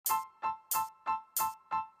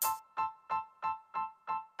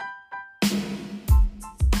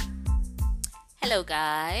Hello,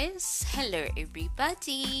 guys. Hello,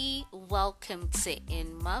 everybody. Welcome to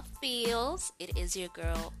In My Feels. It is your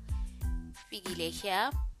girl, Figile here.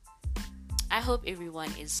 I hope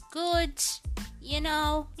everyone is good.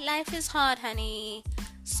 Life is hard, honey.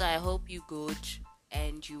 So I hope you good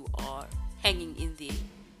and you are hanging in there.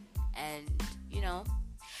 And,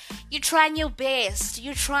 you're trying your best.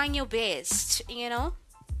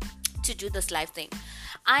 To do this life thing.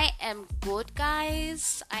 I am good,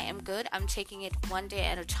 guys. I am good. I'm taking it one day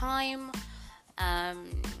at a time.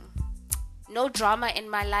 No drama in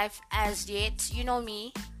my life as yet. You know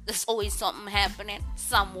me. There's always something happening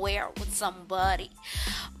somewhere with somebody.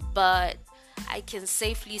 But I can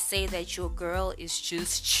safely say that your girl is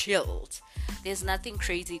just chilled. There's nothing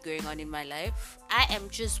crazy going on in my life. I am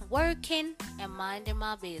just working and minding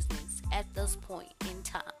my business at this point in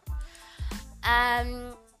time.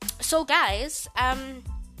 So guys,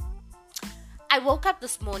 I woke up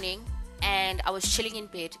this morning and I was chilling in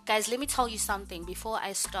bed. Guys, let me tell you something before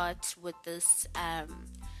I start with this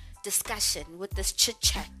discussion, with this chit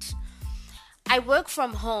chat. I work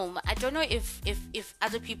from home. I don't know if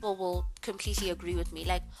other people will completely agree with me.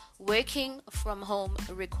 Like, working from home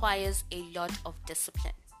requires a lot of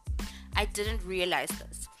discipline. I didn't realize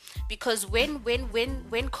this because when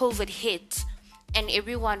COVID hit, and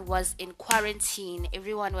everyone was in quarantine,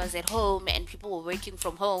 everyone was at home, and people were working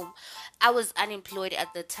from home. I was unemployed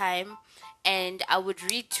at the time, and I would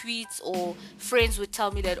read tweets or friends would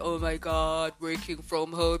tell me that, oh my God, working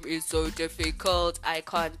from home is so difficult. I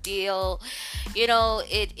can't deal. It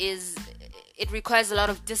requires a lot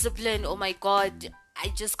of discipline. Oh my God, I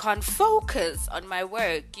just can't focus on my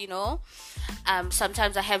work,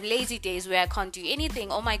 Sometimes I have lazy days where I can't do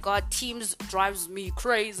anything. Oh my God, Teams drives me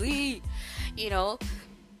crazy.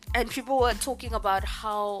 And people were talking about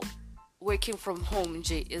how working from home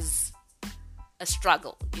is a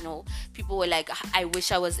struggle. People were like, I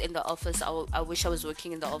wish I was in the office. I wish I was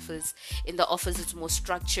working in the office. In the office, it's more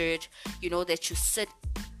structured. That you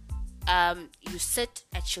sit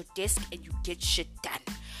at your desk and you get shit done.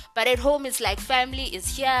 But at home, it's like family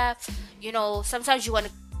is here. Sometimes you want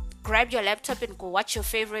to grab your laptop and go watch your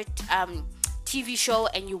favorite TV show,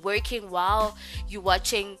 and you're working while you're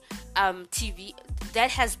watching TV.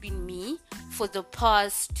 That has been me for the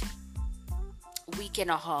past week and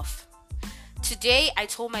a half. Today, I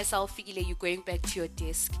told myself, Figile, you're going back to your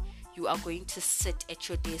desk. You are going to sit at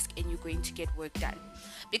your desk and you're going to get work done.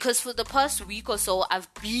 Because for the past week or so, I've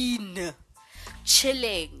been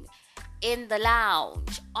chilling in the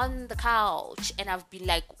lounge, on the couch, and I've been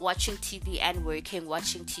like watching TV and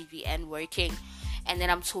working. And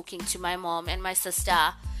then I'm talking to my mom and my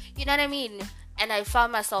sister. You know what I mean? And I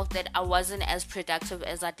found myself that I wasn't as productive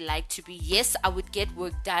as I'd like to be. Yes, I would get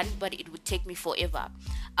work done, but it would take me forever.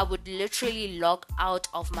 I would literally log out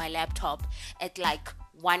of my laptop at like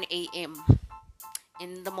 1 a.m.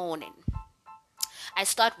 in the morning. I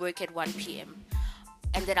start work at 1 p.m.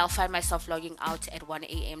 And then I'll find myself logging out at 1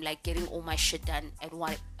 a.m. like getting all my shit done at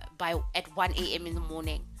 1 a.m. in the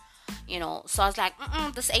morning. So I was like,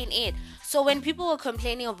 this ain't it. So when people were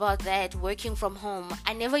complaining about that, working from home,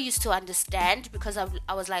 I never used to understand, because I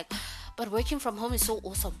was like, but working from home is so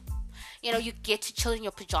awesome. You get to chill in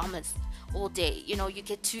your pajamas all day. You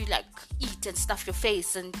get to like eat and stuff your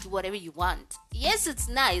face and do whatever you want. Yes, it's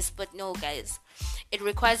nice, but no, guys, it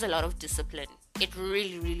requires a lot of discipline. It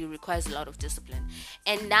really, really requires a lot of discipline.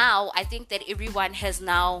 And now I think that everyone has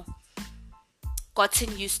now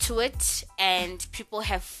gotten used to it, and people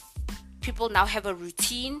now have a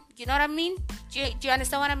routine. You know what I mean? Do you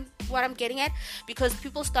understand what I'm getting at? Because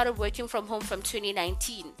people started working from home from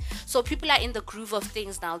 2019. So people are in the groove of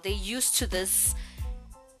things now. They're used to this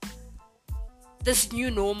new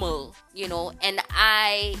normal, and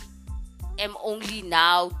I am only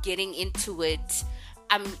now getting into it.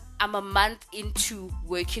 I'm a month into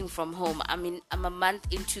working from home. I'm a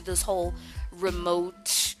month into this whole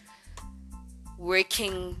remote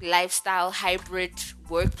working lifestyle, hybrid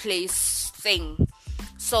workplace thing.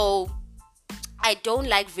 So I don't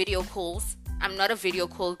like video calls. I'm not a video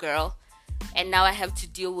call girl. And now I have to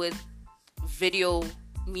deal with video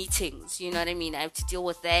meetings. You know what I mean? I have to deal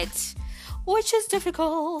with that, which is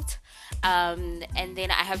difficult. And then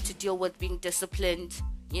I have to deal with being disciplined.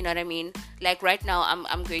 You know what I mean? Like right now,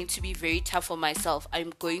 I'm going to be very tough on myself.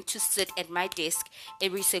 I'm going to sit at my desk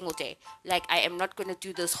every single day. Like, I am not going to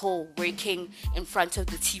do this whole working in front of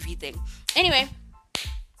the TV thing. Anyway,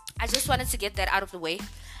 I just wanted to get that out of the way.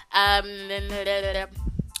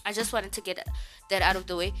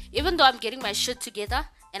 Even though I'm getting my shit together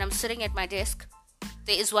and I'm sitting at my desk,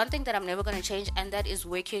 there is one thing that I'm never going to change, and that is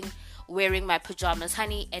wearing my pajamas,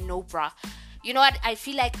 honey, and no bra. You know what? I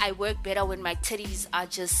feel like I work better when my titties are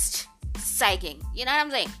just sagging. You know what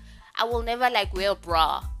I'm saying? I will never like wear a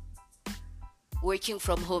bra working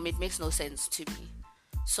from home. It makes no sense to me.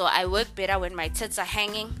 So I work better when my tits are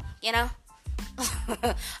hanging, you know.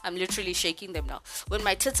 I'm literally shaking them now. When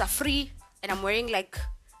my tits are free and I'm wearing like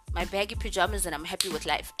my baggy pajamas, and I'm happy with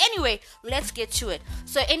life. Anyway, let's get to it.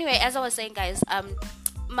 So anyway, as I was saying, guys,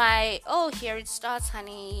 here it starts,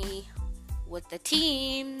 honey, with the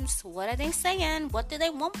teams. What are they saying? What do they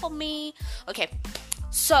want from me? Okay,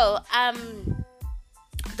 so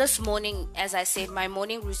this morning, as I said, my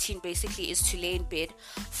morning routine basically is to lay in bed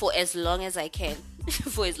for as long as I can.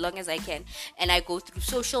 And I go through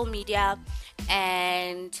social media,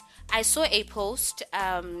 and I saw a post,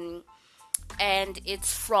 and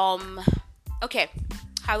it's from, okay,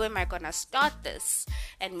 how am I gonna start this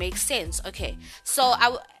and make sense? Okay, so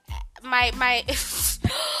my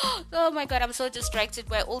oh my god, I'm so distracted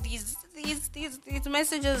by all these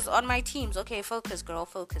messages on my teams. Okay, focus, girl,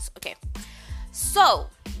 focus. Okay, so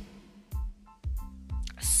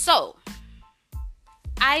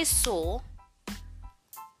I saw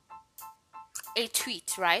a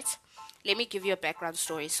tweet, right? Let me give you a background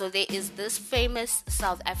story. So there is this famous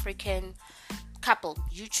South African couple,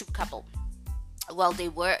 YouTube couple. Well, they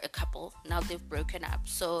were a couple. Now they've broken up.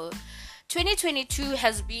 So 2022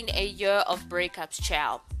 has been a year of breakups,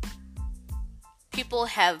 child. People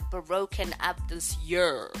have broken up this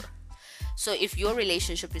year. So if your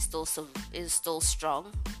relationship is still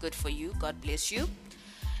strong, good for you. God bless you.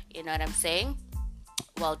 You know what I'm saying?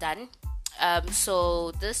 Well done.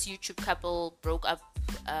 So this YouTube couple broke up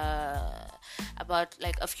about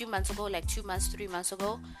like a few months ago, like 2 months, 3 months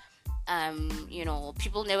ago.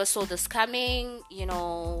 People never saw this coming.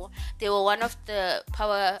 They were one of the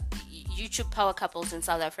YouTube power couples in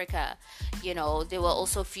South Africa. They were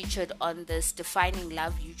also featured on this Defining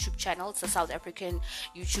Love YouTube channel. It's a South African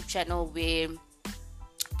YouTube channel where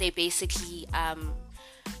they basically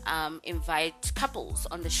invite couples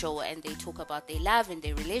on the show, and they talk about their love and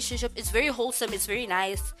their relationship. It's very wholesome, it's very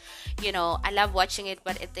nice. I love watching it,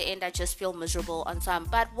 but at the end I just feel miserable on some.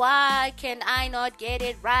 But why can I not get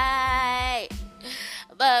it right?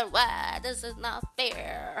 But why? This is not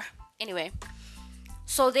fair. Anyway,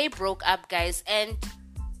 so they broke up, guys, and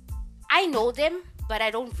I know them, but I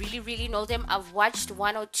don't really know them. I've watched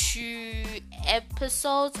 1 or 2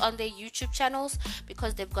 episodes on their YouTube channels,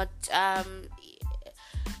 because they've got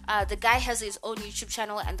the guy has his own YouTube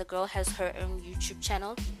channel and the girl has her own YouTube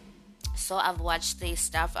channel. So I've watched their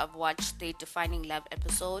stuff. I've watched their Defining Love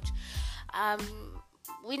episode.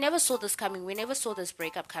 We never saw this coming. We never saw this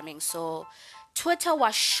breakup coming. So Twitter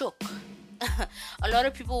was shook. A lot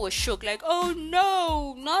of people were shook, like, oh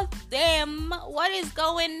no, not them. What is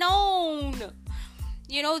going on?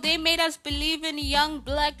 They made us believe in young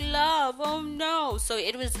black love. Oh no. So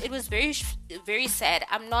it was very, very sad.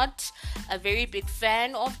 I'm not a very big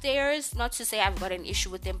fan of theirs. Not to say I've got an issue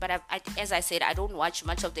with them, but as I said, I don't watch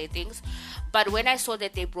much of their things. But when I saw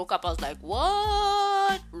that they broke up, I was like,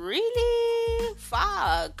 what? Really?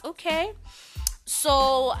 Fuck. Okay.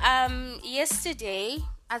 So yesterday,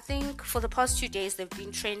 I think for the past 2 days they've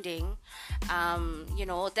been trending.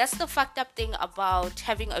 That's the fucked up thing about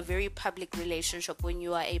having a very public relationship. When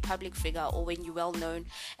you are a public figure, or when you're well known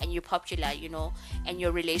and you're popular, and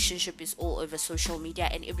your relationship is all over social media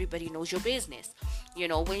and everybody knows your business.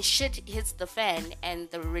 When shit hits the fan and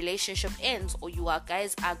the relationship ends, or you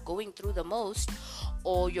guys are going through the most,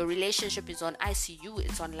 or your relationship is on ICU,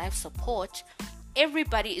 it's on life support,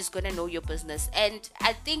 everybody is gonna know your business. And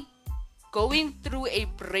I think going through a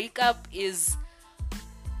breakup is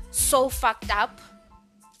so fucked up.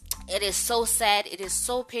 It is so sad. It is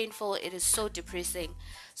so painful. It is so depressing.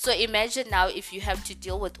 So imagine now if you have to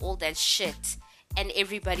deal with all that shit and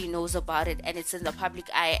everybody knows about it, and it's in the public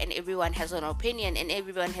eye, and everyone has an opinion and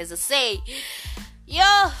everyone has a say.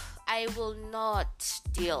 I will not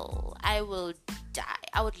deal. I will die.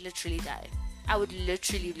 I would literally die. I would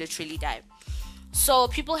literally die. So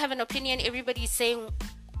people have an opinion. Everybody's saying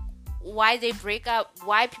why they break up,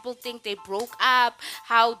 why people think they broke up,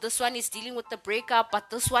 how this one is dealing with the breakup, but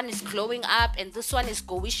this one is glowing up, and this one is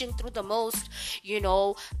going through the most.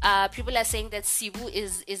 People are saying that Sibu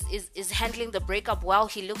is handling the breakup well.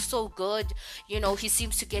 He looks so good. He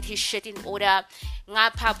seems to get his shit in order.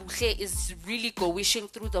 Ngapha Buhle is really going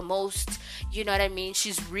through the most. You know what I mean?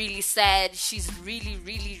 She's really sad. She's really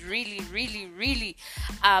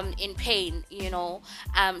in pain.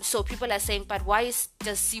 So people are saying, but why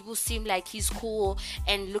does Sibu seem like he's cool,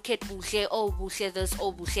 and look at Buhle, oh Buhle this,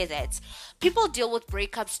 oh Buhle that. People deal with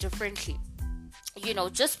breakups differently.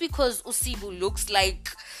 Just because Usibu looks like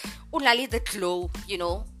Unali the glow,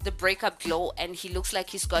 the breakup glow, and he looks like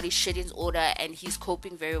he's got his shit in order and he's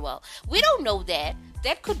coping very well. We don't know that.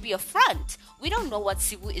 That could be a front. We don't know what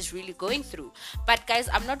Sibu is really going through. But guys,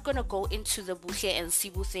 I'm not gonna go into the Buhle and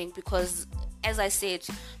Sibu thing because, as I said,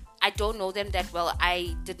 I don't know them that well.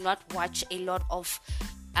 I did not watch a lot of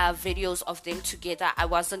videos of them together. I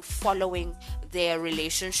wasn't following their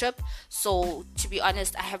relationship, so to be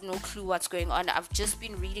honest, I have no clue what's going on. I've just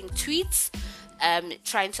been reading tweets,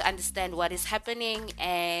 trying to understand what is happening,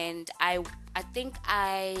 and I think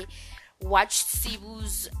I watched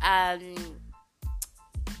Sibu's an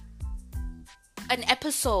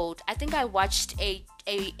episode. I think I watched a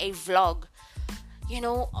vlog,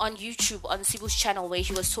 on YouTube, on Sibu's channel, where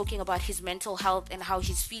he was talking about his mental health and how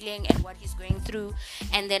he's feeling and what he's going through.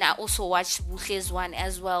 And then I also watched Buhle's one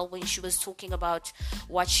as well, when she was talking about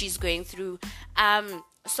what she's going through.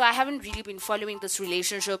 So I haven't really been following this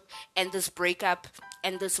relationship and this breakup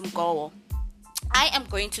and this Mgowo. I am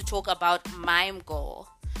going to talk about my Mgowo,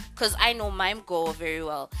 because I know my Mgowo very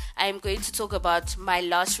well. I am going to talk about my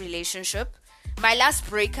last relationship, my last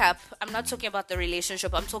breakup. I'm not talking about the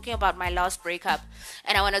relationship. I'm talking about my last breakup.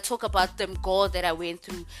 And I want to talk about the Mgowo that I went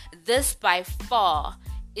through. This by far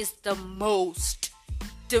is the most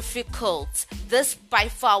difficult. This by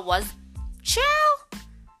far was...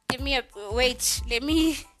 Let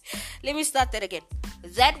me start that again.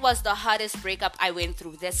 That was the hardest breakup I went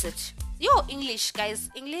through. That's it. English, guys.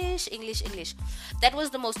 English. That was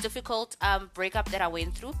the most difficult breakup that I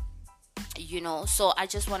went through. So I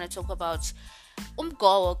just want to talk about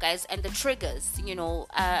Mgowo, guys, and the triggers.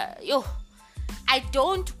 I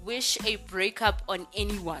don't wish a breakup on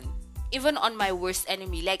anyone, even on my worst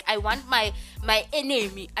enemy. Like, I want my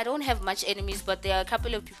enemy. I don't have much enemies, but there are a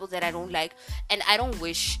couple of people that I don't like, and I don't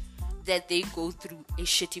wish that they go through a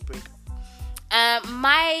shitty breakup.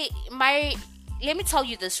 Let me tell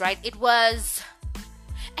you this, right? It was,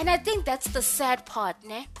 and I think that's the sad part,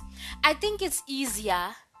 ne? I think it's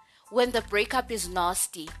easier when the breakup is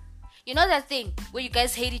nasty. You know that thing where you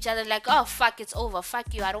guys hate each other, like, oh, fuck, it's over,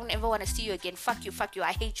 fuck you, I don't ever want to see you again, fuck you,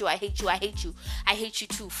 I hate you, I hate you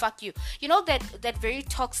too, fuck you. You know that very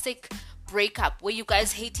toxic breakup where you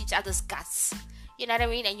guys hate each other's guts. You know what I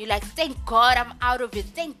mean? And you're like, thank God I'm out of it,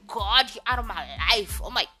 thank God you're out of my life, oh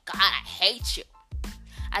my God, I hate you.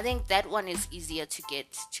 I think that one is easier to get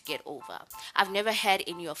over. I've never had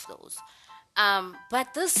any of those.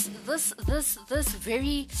 But this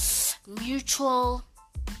very mutual,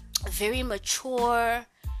 very mature,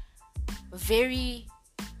 very,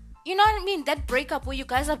 you know what I mean? That breakup where you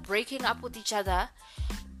guys are breaking up with each other,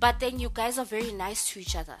 but then you guys are very nice to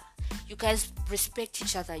each other. You guys respect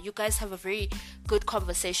each other. You guys have a very good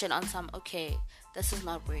conversation on some, okay, this is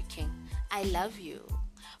not working. I love you,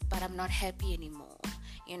 but I'm not happy anymore.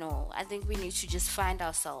 I think we need to just find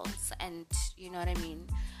ourselves, and you know what I mean?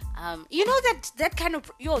 That kind of,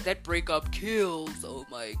 that breakup kills. Oh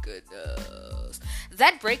my goodness.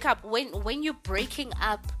 That breakup, when you're breaking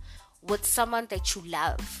up with someone that you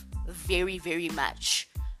love very, very much.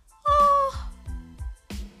 Oh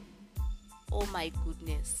my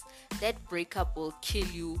goodness. That breakup will kill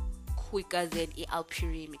you quicker than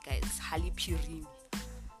Alpirim, guys. Halipirim.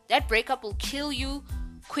 That breakup will kill you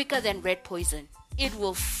quicker than red poison. It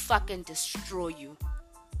will fucking destroy you.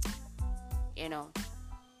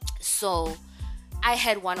 So I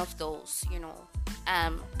had one of those,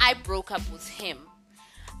 I broke up with him,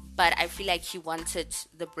 but I feel like he wanted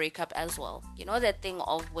the breakup as well. You know that thing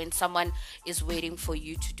of when someone is waiting for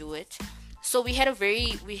you to do it. So we had a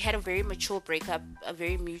very mature breakup, a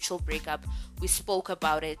very mutual breakup. We spoke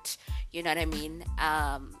about it, you know what I mean?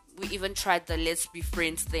 We even tried the let's be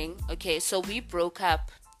friends thing. Okay, so we broke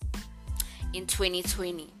up in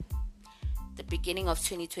 2020. The beginning of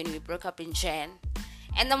 2020, we broke up in Jan.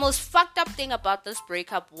 And the most fucked up thing about this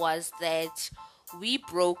breakup was that we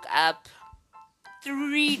broke up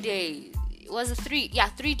 3 days. It was 3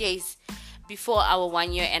 days before our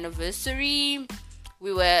 1-year anniversary.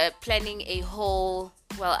 We were planning we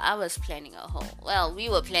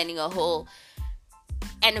were planning a whole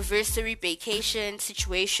anniversary vacation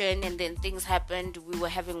situation, and then things happened. We were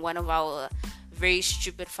having one of our very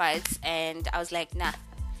stupid fights, and I was like, nah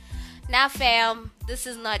fam, this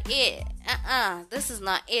is not it. This is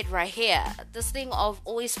not it right here. This thing of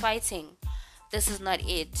always fighting, this is not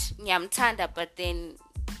it. Yeah, I'm tanda, but then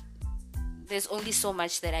there's only so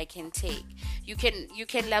much that I can take. You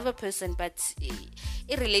can love a person, but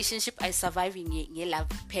a relationship I survive in love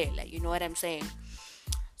pela. You know what I'm saying?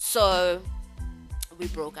 So we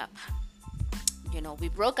broke up.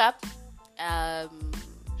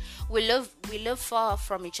 we live far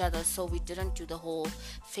from each other, so we didn't do the whole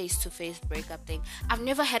face-to-face breakup thing. I've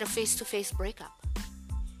never had a face-to-face breakup.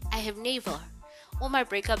 I have never. All my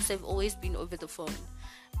breakups have always been over the phone.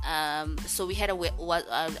 So we had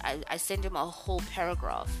I sent him a whole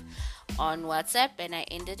paragraph on WhatsApp, and I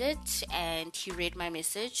ended it, and he read my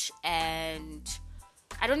message, and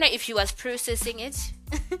I don't know if he was processing it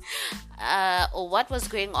or what was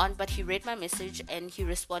going on, but he read my message and he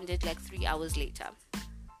responded like 3 hours later.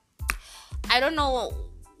 I don't know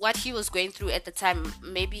what he was going through at the time.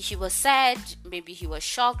 Maybe he was sad, maybe he was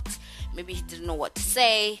shocked, maybe he didn't know what to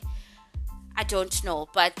say. I don't know,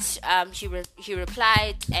 but he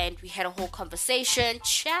replied, and we had a whole conversation.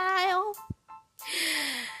 Child,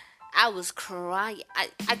 I was crying.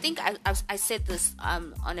 I think I said this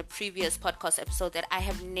on a previous podcast episode, that I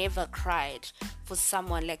have never cried for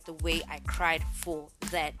someone like the way I cried for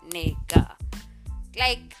that nigga.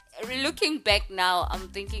 Like, looking back now, I'm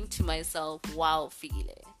thinking to myself, wow,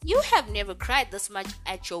 File, you have never cried this much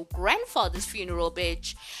at your grandfather's funeral,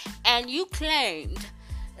 bitch. And you claimed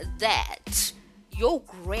that your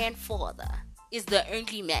grandfather is the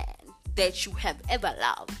only man that you have ever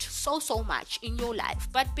loved so much in your life.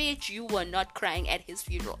 But bitch, you were not crying at his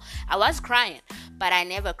funeral. I was crying, but I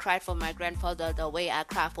never cried for my grandfather the way I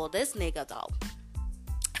cry for this nigga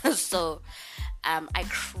though. So I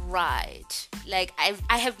cried. Like,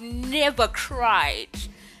 I have never cried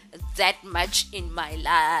that much in my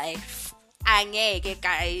life.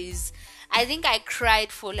 Guys, I think I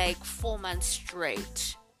cried for like 4 months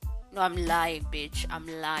straight. No, I'm lying, bitch. I'm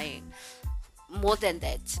lying. More than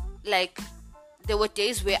that. Like, there were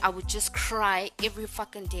days where I would just cry every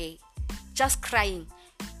fucking day. Just crying.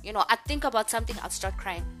 You know, I'd think about something, I'd start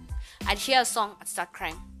crying. I'd hear a song, I'd start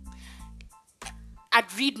crying. I'd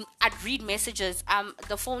read messages.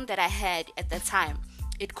 The phone that I had at the time,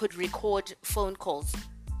 it could record phone calls.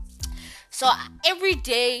 So every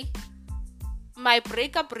day, my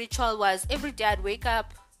breakup ritual was, every day I'd wake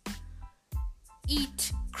up,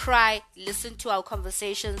 eat, cry, listen to our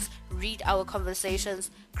conversations, read our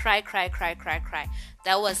conversations, cry.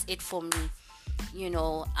 That was it for me. You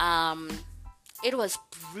know, it was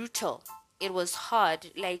brutal. It was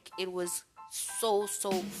hard. Like, it was so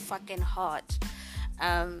fucking hard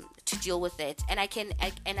to deal with it. And I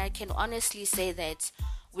can honestly say that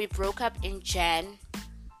we broke up in Jan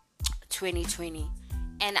 2020,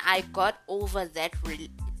 and I got over that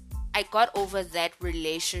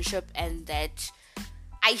relationship, and that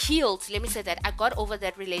I healed. Let me say that I got over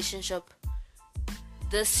that relationship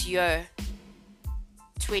this year,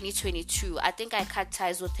 2022. I think I cut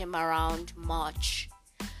ties with him around March.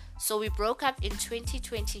 So we broke up in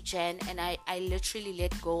 2020 Jan, and I literally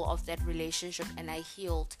let go of that relationship, and I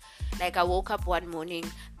healed. Like, I woke up one morning.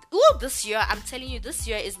 Ooh, this year, I'm telling you, this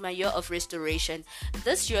year is my year of restoration.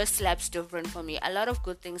 This year slaps different for me. A lot of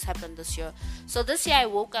good things happened this year. So this year I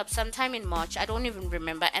woke up sometime in March. I don't even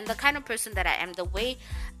remember. And the kind of person that I am, the way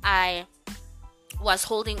I was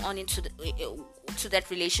holding on to that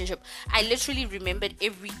relationship, I literally remembered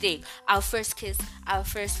everything. Our first kiss, our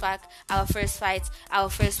first fuck, our first fights, our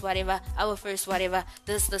first whatever,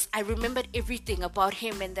 this. I remembered everything about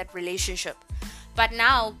him and that relationship. But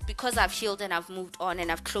now, because I've healed and I've moved on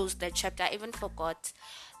and I've closed that chapter, I even forgot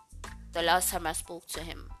the last time I spoke to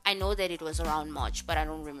him. I know that it was around March, but I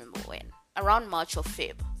don't remember when. Around March or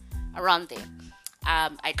Feb, around there,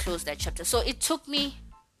 I closed that chapter. So it took me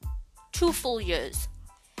 2 full years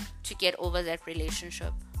to get over that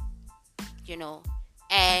relationship, you know.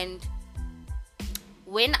 And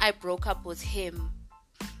when I broke up with him,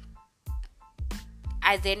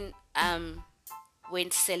 I then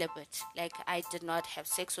went celibate. Like, I did not have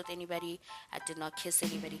sex with anybody, I did not kiss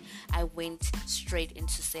anybody. I went straight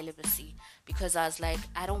into celibacy, because I was like,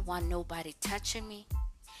 I don't want nobody touching me.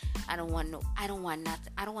 I don't want nothing. I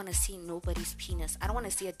don't want to see nobody's penis. I don't want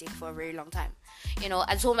to see a dick for a very long time. You know,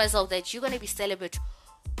 I told myself that you're going to be celibate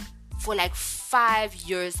for like 5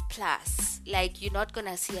 years plus. Like, you're not going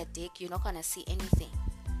to see a dick. You're not going to see anything.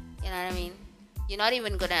 You know what I mean? You're not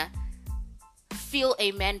even going to feel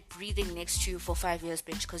a man breathing next to you for 5 years,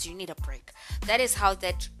 bitch, because you need a break. That is how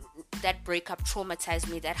that breakup traumatized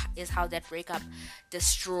me. That is how that breakup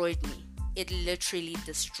destroyed me. It literally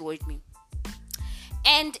destroyed me.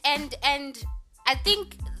 And I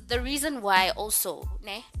think the reason why also,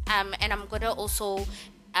 and I'm gonna also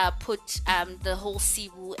put the whole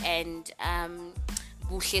Sibu and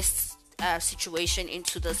Buhes situation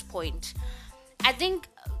into this point. I think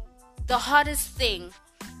the hardest thing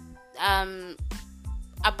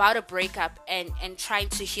about a breakup and trying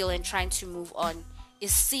to heal and trying to move on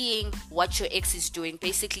is seeing what your ex is doing,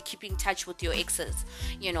 basically keeping in touch with your exes,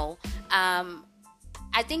 you know.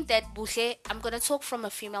 I think that Buhle, I'm gonna talk from a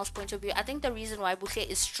female's point of view. I think the reason why Buhle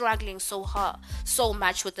is struggling so hard, so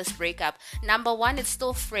much with this breakup. Number one, it's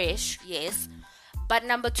still fresh, yes, but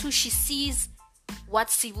number two, she sees what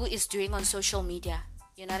Sibu is doing on social media.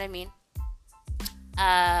 You know what I mean?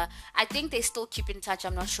 I think they still keep in touch,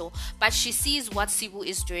 I'm not sure, but she sees what Sibu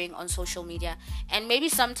is doing on social media, and maybe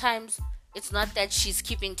sometimes it's not that she's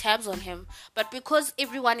keeping tabs on him, but because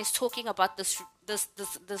everyone is talking about this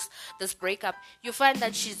breakup, you find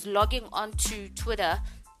that she's logging onto Twitter,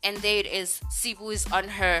 and there it is, Sibu is on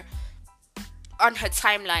her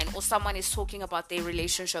timeline, or someone is talking about their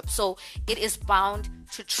relationship, so it is bound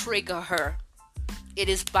to trigger her. It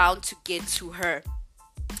is bound to get to her.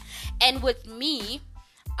 And with me,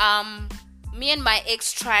 me and my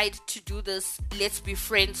ex tried to do this let's be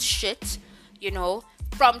friends shit,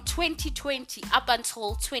 from 2020 up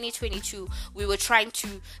until 2022. We were trying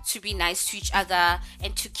to be nice to each other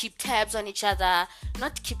and to keep tabs on each other.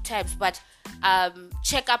 Not keep tabs, but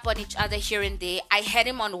check up on each other here and there. I had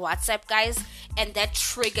him on WhatsApp, guys, and that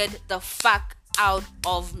triggered the fuck out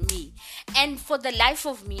of me. And for the life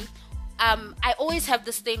of me, I always have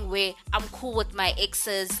this thing where I'm cool with my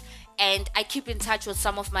exes and I keep in touch with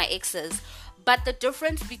some of my exes. But the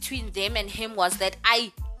difference between them and him was that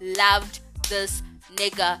I loved this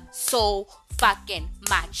nigga so fucking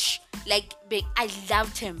much. Like, I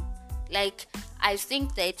loved him. Like, I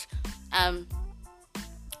think that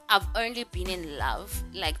I've only been in love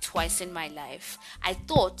like twice in my life. I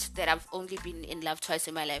thought that I've only been in love twice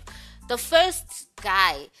in my life. The first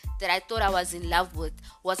guy that I thought I was in love with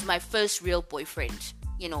was my first real boyfriend,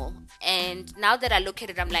 and now that I look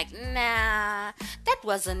at it, I'm like, nah, that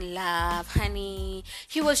wasn't love, honey.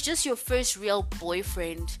 He was just your first real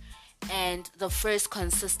boyfriend and the first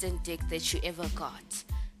consistent dick that you ever got.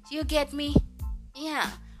 Do you get me?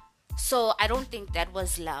 Yeah. So I don't think that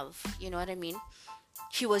was love, you know what I mean?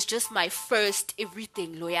 He was just my first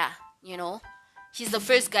everything lawyer, He's the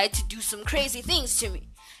first guy to do some crazy things to me.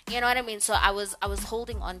 You know what I mean? So I was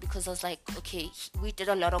holding on because I was like, okay, we did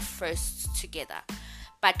a lot of firsts together.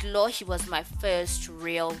 But he was my first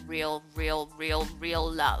real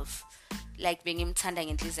love. Like being him tanda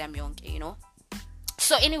ngenhliziyo yonke,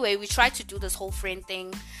 So anyway, we tried to do this whole friend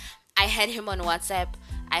thing. I had him on WhatsApp.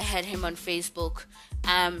 I had him on Facebook.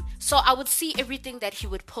 So I would see everything that he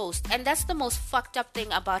would post. And that's the most fucked up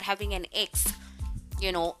thing about having an ex,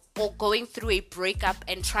 or going through a breakup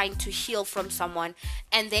and trying to heal from someone,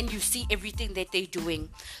 and then you see everything that they're doing.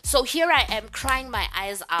 So here I am crying my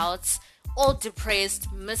eyes out, all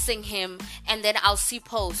depressed, missing him, and then I'll see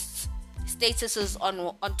posts, statuses on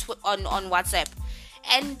WhatsApp,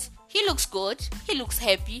 and he looks good, he looks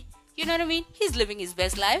happy, you know what I mean? He's living his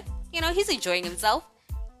best life, he's enjoying himself,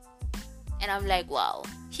 and I'm like, wow,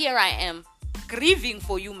 here I am grieving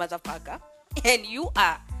for you, motherfucker, and you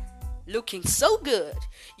are looking so good,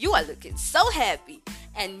 you are looking so happy,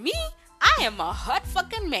 and me, I am a hot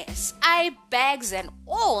fucking mess, eye bags and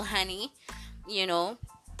all, honey,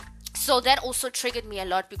 So that also triggered me a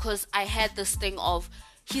lot because I had this thing of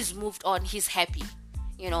he's moved on, he's happy,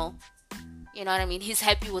 you know what I mean? He's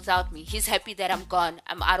happy without me. He's happy that I'm gone,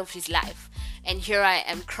 I'm out of his life, and here I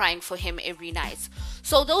am crying for him every night.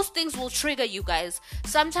 So those things will trigger you guys.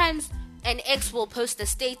 Sometimes an ex will post a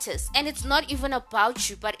status and it's not even about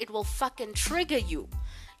you, but it will fucking trigger you.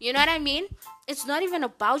 You know what I mean? It's not even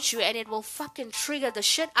about you and it will fucking trigger the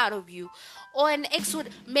shit out of you. Or an ex would,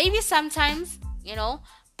 maybe sometimes,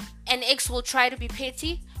 an ex will try to be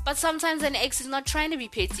petty, but sometimes an ex is not trying to be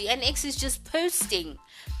petty. An ex is just posting,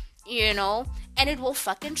 and it will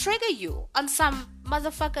fucking trigger you. On some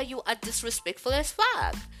motherfucker, you are disrespectful as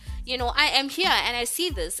fuck. I am here and I see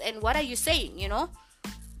this, and what are you saying,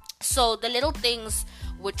 So the little things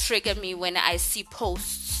would trigger me when I see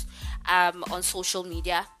posts on social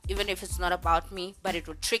media, even if it's not about me, but it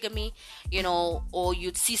would trigger me, or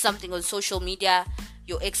you'd see something on social media,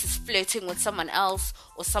 your ex is flirting with someone else,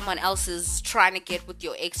 or someone else is trying to get with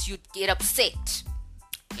your ex, you'd get upset.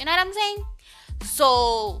 You know what I'm saying?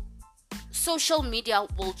 So social media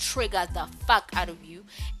will trigger the fuck out of you.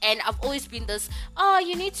 And I've always been this,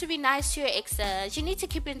 you need to be nice to your exes, you need to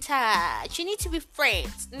keep in touch, you need to be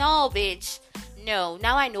friends. No, bitch. No,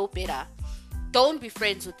 now I know better. Don't be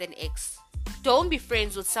friends with an ex. Don't be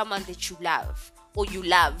friends with someone that you love or you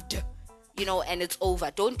loved, and it's over.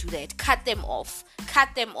 Don't do that. Cut them off.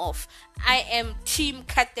 I am team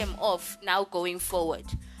cut them off now going forward.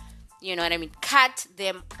 You know what I mean? Cut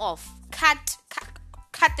them off. Cut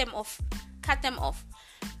them off. Cut them off.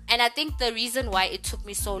 And I think the reason why it took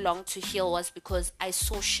me so long to heal was because I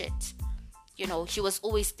saw shit. He was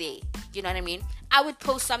always there. You know what I mean? I would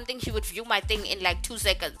post something, he would view my thing in like 2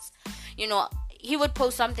 seconds. he would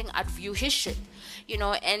post something, I'd view his shit,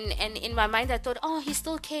 and in my mind I thought, oh, he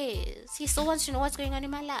still cares, he still wants to know what's going on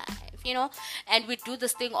in my life. And we'd do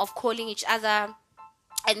this thing of calling each other,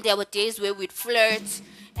 and there were days where we'd flirt,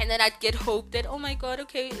 and then I'd get hope that, oh my god,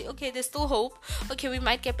 okay, there's still hope, okay, we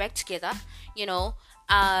might get back together,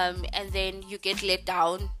 and then you get let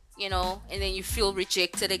down, and then you feel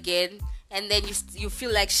rejected again, and then you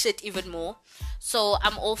feel like shit even more. So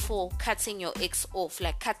I'm all for cutting your ex off,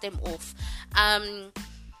 like cut them off.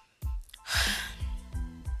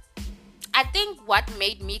 I think what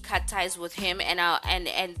made me cut ties with him,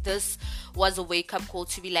 and this was a wake up call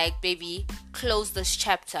to be like, baby, close this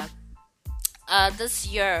chapter. This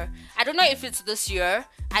year, I don't know if it's this year,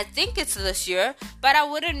 I think it's this year, but I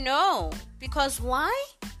wouldn't know, because why?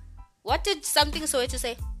 What did something so to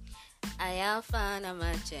say? I have fun, I'm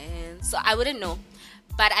a chance. So I wouldn't know,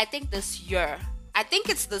 but I think it's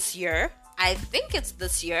this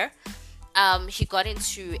year, he got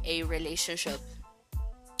into a relationship,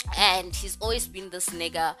 and he's always been this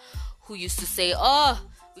nigga who used to say, oh,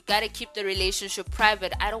 we gotta keep the relationship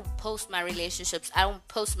private. I don't post my relationships, I don't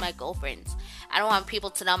post my girlfriends, I don't want people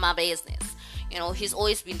to know my business. He's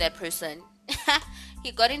always been that person.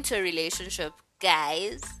 He got into a relationship,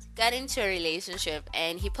 guys,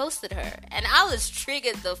 and he posted her, and I was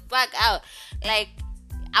triggered the fuck out. Like,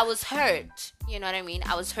 I was hurt, you know what I mean?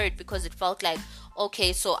 I was hurt because it felt like,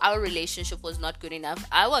 okay, so our relationship was not good enough,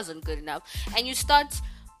 I wasn't good enough, and you start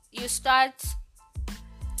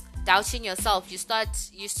doubting yourself. You start,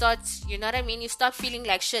 you know what I mean? You start feeling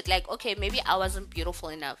like shit. Like, okay, maybe I wasn't beautiful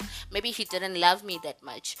enough. Maybe he didn't love me that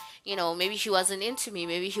much. Maybe he wasn't into me.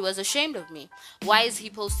 Maybe he was ashamed of me. Why is he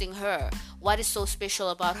posting her? What is so special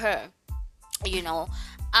about her?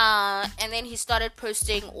 And then he started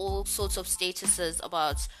posting all sorts of statuses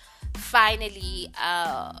about finally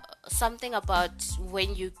something about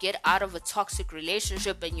when you get out of a toxic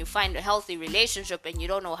relationship and you find a healthy relationship and you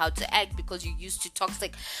don't know how to act because you used to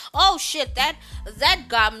toxic. Oh shit, that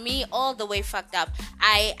got me all the way fucked up.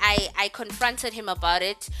 I confronted him about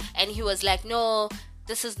it, and he was like, no,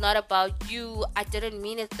 this is not about you, I didn't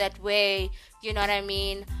mean it that way, you know what I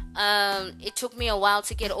mean? It took me a while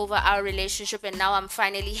to get over our relationship, and now I'm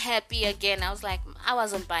finally happy again. I was like, I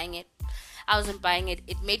wasn't buying it.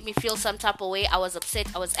 It made me feel some type of way. I was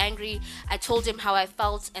upset, I was angry. I told him how I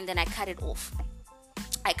felt, and then I cut it off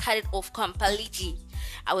completely.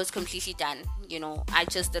 I was completely done. I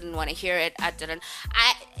just didn't want to hear it. I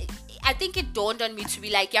think it dawned on me to be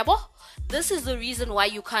like, yabo, this is the reason why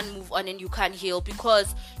you can't move on and you can't heal,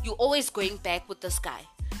 because you're always going back with this guy.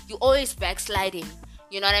 You're always backsliding.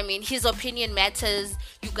 You know what I mean? His opinion matters.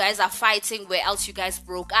 You guys are fighting where else you guys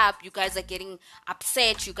broke up. You guys are getting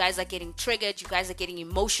upset. You guys are getting triggered. You guys are getting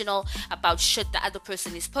emotional about shit the other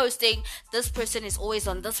person is posting. This person is always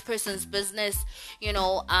on this person's business. There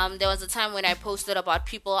was a time when I posted about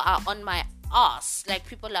people are on my ass. Like,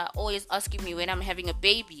 people are always asking me when I'm having a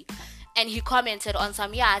baby. And he commented on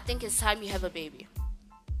some, yeah, I think it's time you have a baby.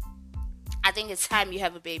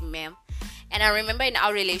 Ma'am. And I remember in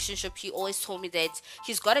our relationship, he always told me that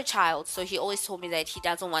he's got a child. So he always told me that he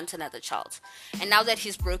doesn't want another child. And now that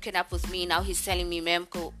he's broken up with me, now he's telling me, ma'am,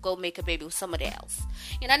 go make a baby with somebody else.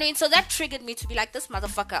 You know what I mean? So that triggered me to be like, this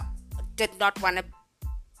motherfucker did not want to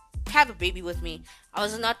have a baby with me. I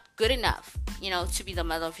was not good enough, to be the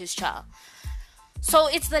mother of his child. So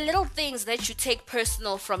it's the little things that you take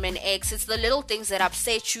personal from an ex. It's the little things that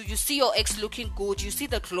upset you. You see your ex looking good. You see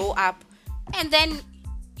the glow up. And then,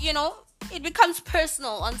 it becomes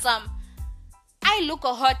personal on some, I look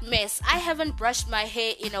a hot mess. I haven't brushed my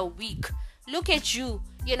hair in a week. Look at you.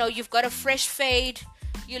 You've got a fresh fade.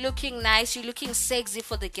 You're looking nice. You're looking sexy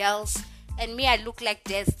for the girls. And me, I look like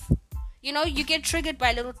death. You get triggered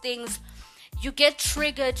by little things. You get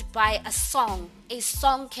triggered by a song. A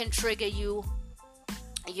song can trigger you.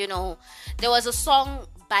 There was a song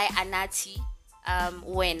by Anati,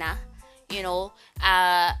 Wena.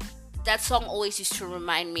 That song always used to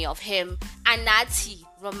remind me of him. Anati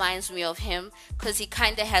reminds me of him because he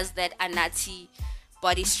kind of has that Anati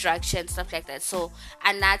body structure and stuff like that. So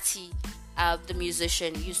Anati, the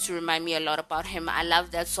musician, used to remind me a lot about him. I love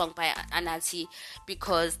that song by Anati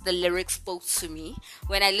because the lyrics spoke to me.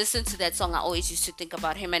 When I listened to that song, I always used to think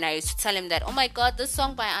about him, and I used to tell him that, oh my god, this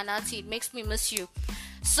song by Anati, it makes me miss you.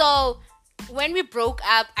 So when we broke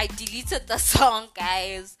up, I deleted the song,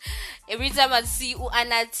 guys. Every time I see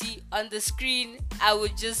Anati on the screen, I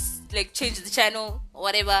would just change the channel or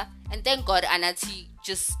whatever. And thank God Anati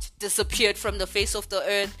just disappeared from the face of the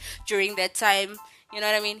earth during that time. You know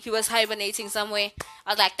what I mean? He was hibernating somewhere.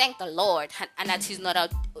 I was like, thank the Lord. And that he's not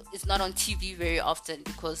out, it's not on TV very often,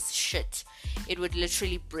 because shit, it would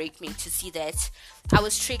literally break me to see that. I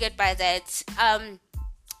was triggered by that.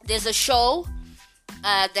 There's a show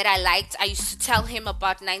that I liked. I used to tell him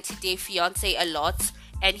about 90 Day Fiancé a lot,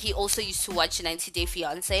 and he also used to watch 90 Day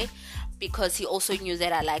Fiancé because he also knew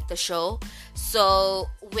that I liked the show. So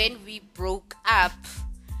when we broke up,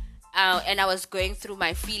 and I was going through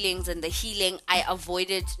my feelings and the healing, I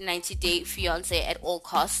avoided 90 Day Fiancé at all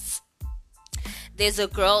costs. There's a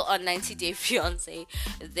girl on 90 Day Fiancé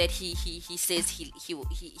that he says he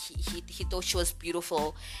thought she was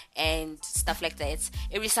beautiful and stuff like that.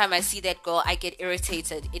 Every time I see that girl, I get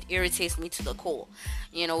irritated. It irritates me to the core,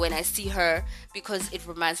 when I see her, because it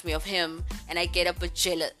reminds me of him, and I get a bit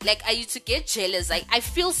jealous. Like, I used to get jealous. Like, I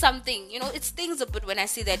feel something, it stings a bit when I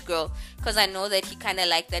see that girl, because I know that he kind of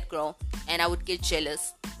liked that girl, and I would get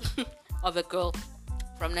jealous of a girl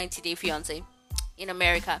from 90 Day Fiancé in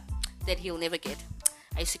America that he'll never get.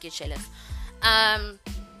 I used to get jealous.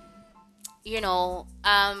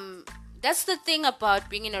 That's the thing about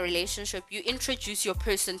being in a relationship. You introduce your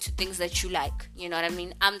person to things that you like. You know what I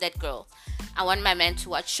mean? I'm that girl. I want my man to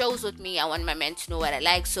watch shows with me. I want my man to know what I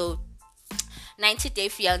like. So 90 Day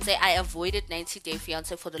Fiancé, I avoided 90 Day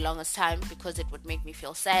Fiancé for the longest time because it would make me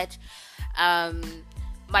feel sad.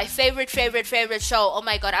 My favorite show, oh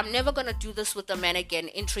my god, I'm never gonna do this with a man again,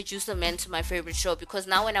 introduce a man to my favorite show, because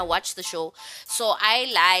now when I watch the show, so I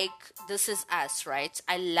like This Is Us, right?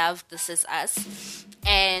 I love This Is Us,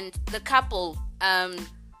 and the couple,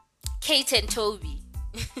 Kate and Toby.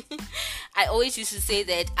 I always used to say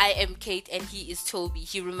that I am Kate and he is Toby.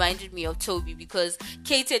 He reminded me of Toby because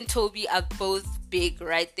Kate and Toby are both big,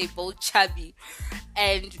 right? They both chubby,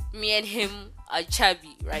 and me and him are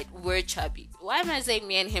chubby, right? We're chubby. Why am I saying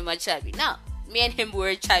me and him are chubby? No, me and him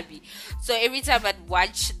were chubby. So every time I'd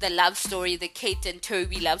watch the love story, the Kate and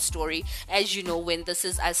Toby love story, as you know, when This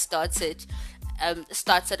Is Us started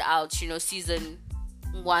out, season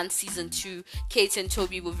 1, season 2, Kate and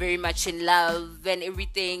Toby were very much in love and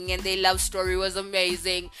everything, and their love story was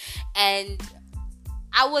amazing, and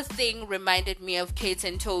our thing reminded me of Kate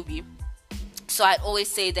and Toby. So I'd always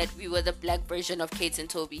say that we were the black version of Kate and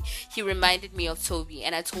Toby. He reminded me of Toby,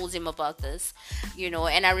 and I told him about this,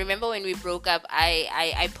 and I remember when we broke up,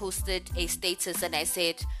 I posted a status and I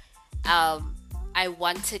said, I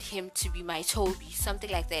wanted him to be my Toby, something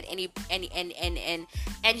like that. And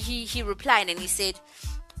he replied and he said,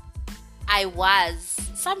 I was,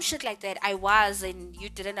 some shit like that. I was, and you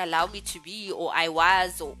didn't allow me to be, or I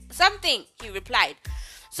was, or something, he replied.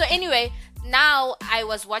 So anyway, now I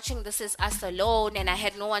was watching This Is Us alone, and I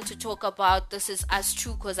had no one to talk about This Is Us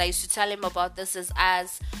too, because I used to tell him about This Is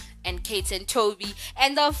Us and Kate and Toby.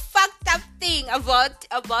 And the fucked up thing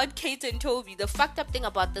about Kate and Toby, the fucked up thing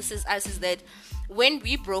about This Is Us is that when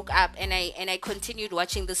we broke up and I continued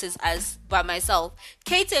watching This Is Us by myself,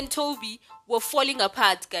 Kate and Toby were falling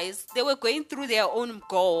apart, guys. They were going through their own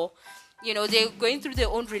Mgowo. They were going through their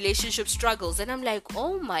own relationship struggles. And I'm like,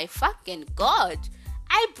 oh my fucking god.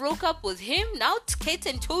 I broke up with him. Now Kate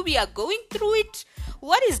and Toby are going through it.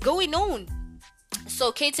 What is going on?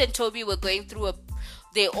 So Kate and Toby were going through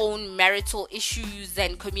their own marital issues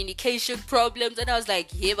and communication problems. And I was like,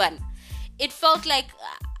 yeah, man. It felt like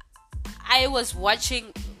I was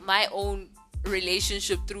watching my own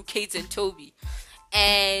relationship through Kate and Toby.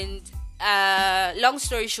 And long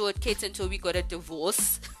story short, Kate and Toby got a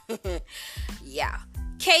divorce. Yeah.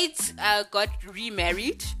 Kate got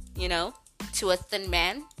remarried, to a thin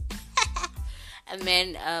man.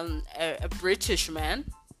 A British man,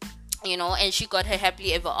 and she got her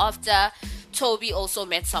happily ever after. Toby also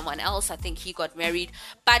met someone else. I think he got married.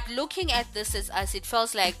 But looking at This Is Us, it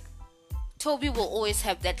feels like Toby will always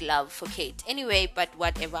have that love for Kate. Anyway, but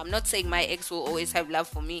whatever. I'm not saying my ex will always have love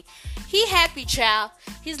for me. He happy, child.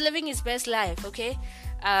 He's living his best life, okay?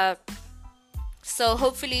 So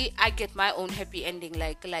hopefully I get my own happy ending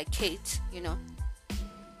like Kate,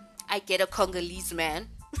 I get a Congolese man,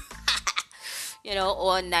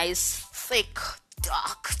 or a nice, thick,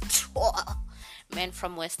 dark, tall man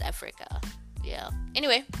from West Africa. Yeah.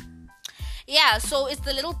 Anyway. Yeah, so it's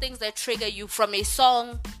the little things that trigger you, from a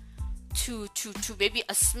song to maybe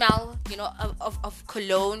a smell, of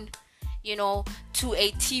cologne, to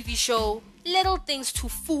a TV show, little things, to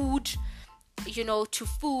food,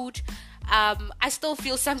 I still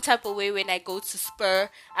feel some type of way when I go to Spur.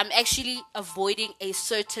 I'm actually avoiding a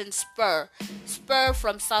certain Spur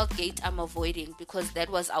from Southgate. I'm avoiding because that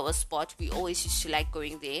was our spot. We always used to like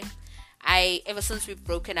going there. Ever since we've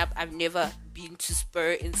broken up, I've never been to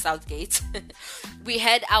Spur in Southgate. We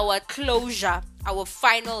had our closure, our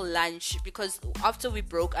final lunch, because after we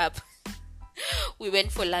broke up, we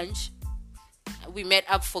went for lunch. We met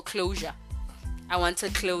up for closure. I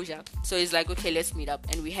wanted closure, so he's like, okay, let's meet up,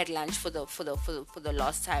 and we had lunch for the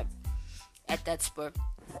last time at that Spur.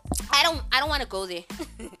 I don't want to go there.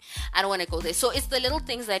 I don't want to go there. So it's the little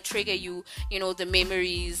things that trigger you, the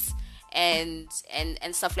memories and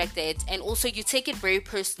stuff like that. And also you take it very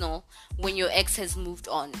personal when your ex has moved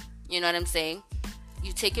on. You know what I'm saying?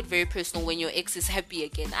 You take it very personal when your ex is happy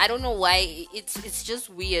again. I don't know why. It's just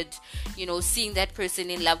weird, seeing that person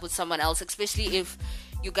in love with someone else, especially if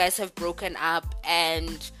you guys have broken up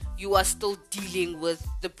and you are still dealing with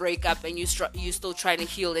the breakup and you're still trying to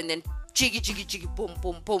heal, and then jiggy, boom,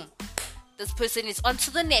 boom, boom. This person is on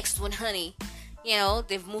to the next one, honey.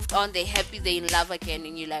 They've moved on, they're happy, they're in love again,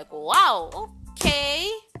 and you're like, wow, okay.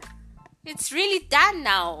 It's really done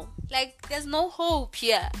now. Like, there's no hope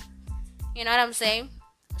here. You know what I'm saying?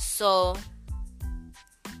 So,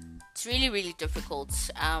 it's really, really difficult.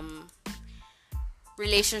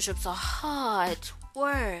 Relationships are hard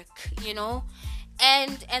work,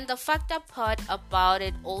 And the fucked up part about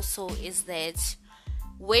it also is that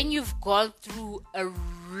when you've gone through a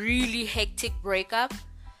really hectic breakup,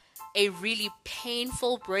 a really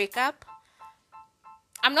painful breakup,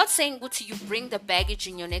 I'm not saying Guti, you bring the baggage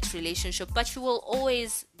in your next relationship, but you will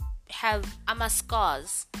always have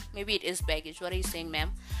scars. Maybe it is baggage. What are you saying,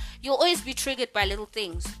 ma'am? You'll always be triggered by little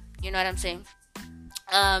things. You know what I'm saying?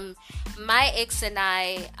 My ex and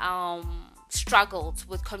I struggled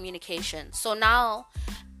with communication. So now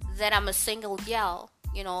that I'm a single girl,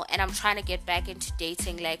 and I'm trying to get back into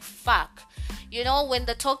dating, like, fuck. When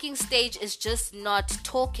the talking stage is just not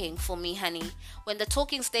talking for me, honey. When the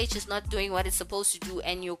talking stage is not doing what it's supposed to do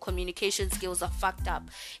and your communication skills are fucked up,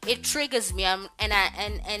 it triggers me. And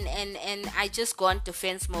I just go on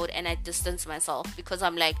defense mode and I distance myself, because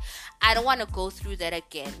I'm like, I don't want to go through that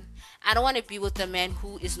again. I don't want to be with a man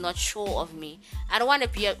who is not sure of me. I don't want to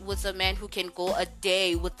be with a man who can go a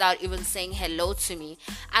day without even saying hello to me.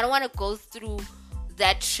 I don't want to go through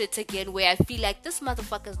that shit again where I feel like this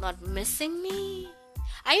motherfucker's not missing me.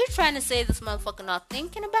 Are you trying to say this motherfucker not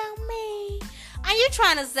thinking about me? Are you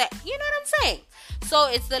trying to say, you know what I'm saying? So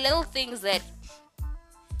it's the little things that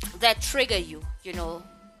trigger you,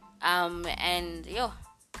 and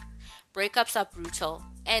breakups are brutal.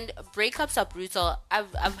 And breakups are brutal.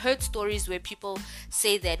 I've heard stories where people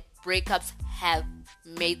say that breakups have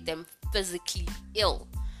made them physically ill.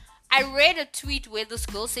 I read a tweet where this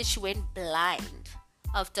girl said she went blind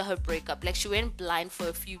after her breakup. Like, she went blind for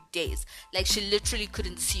a few days. Like, she literally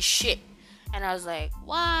couldn't see shit. And I was like,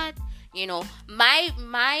 what? My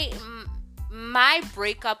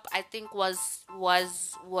breakup, I think, was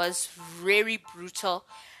very brutal,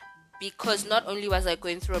 because not only was I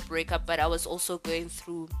going through a breakup, but I was going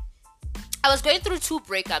through 2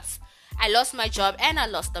 breakups. I lost my job and I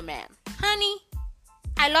lost a man. Honey,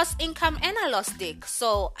 I lost income and I lost dick.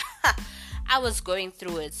 So I was going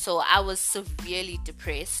through it. So I was severely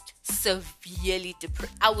depressed.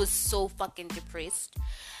 I was so fucking depressed.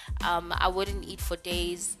 I wouldn't eat for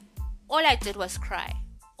days. All I did was cry.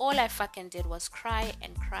 All I fucking did was cry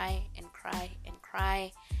and cry and cry and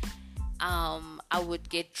cry. I would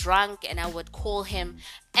get drunk and I would call him.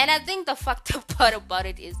 And I think the fucked up part about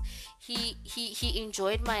it is he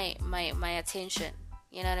enjoyed my attention.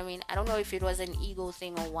 You know what I mean? I don't know if it was an ego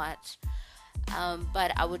thing or what.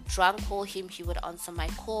 But I would drunk call him. He would answer my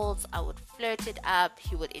calls. I would flirt it up.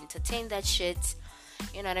 He would entertain that shit.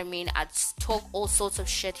 You know what I mean? I'd talk all sorts of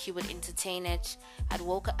shit. He would entertain it. I'd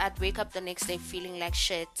wake up the next day feeling like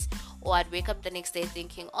shit. Or I'd wake up the next day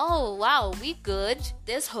thinking, oh, wow, we good.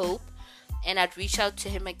 There's hope. And I'd reach out to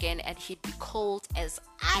him again and he'd be cold as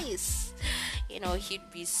ice. He'd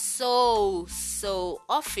be so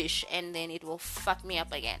offish, and then it will fuck me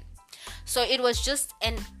up again. So it was just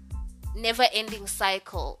an never-ending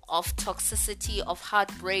cycle of toxicity, of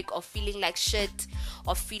heartbreak, of feeling like shit,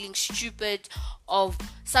 of feeling stupid, of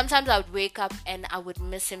sometimes I would wake up and I would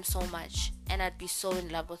miss him so much and I'd be so in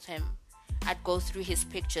love with him. I'd go through his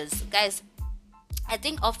pictures. Guys, I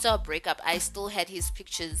think after a breakup, I still had his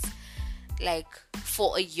pictures like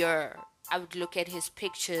for a year. I would look at his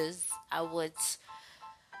pictures. I would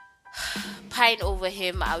pine over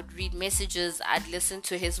him. I would read messages. I'd listen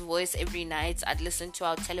to his voice every night. I'd listen to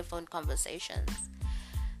our telephone conversations.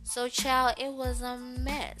 So, child, it was a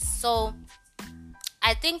mess. So,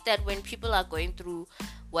 I think that when people are going through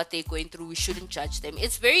what they're going through, we shouldn't judge them.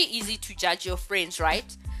 It's very easy to judge your friends,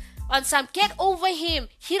 right? On some, get over him.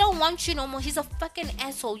 He don't want you no more. He's a fucking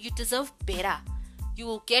asshole. You deserve better. You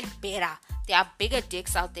will get better. There are bigger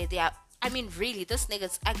dicks out there. I mean, really, this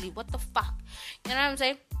nigga's ugly. What the fuck? You know what I'm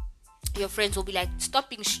saying? Your friends will be like, stop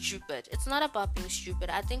being stupid. It's not about being stupid.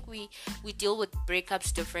 I think we deal with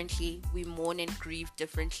breakups differently. We mourn and grieve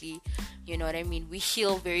differently. You know what I mean? We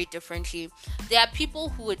heal very differently. There are people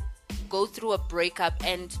who would go through a breakup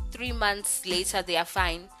and 3 months later they are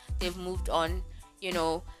fine. They've moved on. You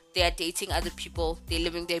know, they are dating other people. They're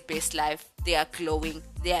living their best life. They are glowing.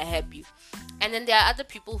 They are happy. And then there are other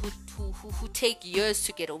people who take years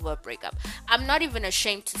to get over a breakup. I'm not even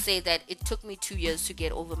ashamed to say that it took me 2 years to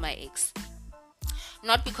get over my ex.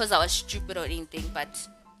 Not because I was stupid or anything, but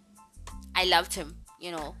I loved him.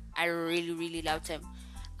 You know, I really, really loved him.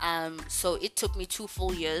 So it took me 2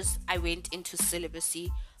 full years. I went into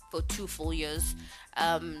celibacy for 2 full years.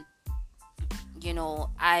 You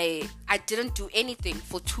know, I didn't do anything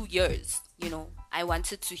for 2 years. You know, I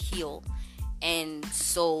wanted to heal. And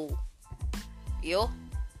so,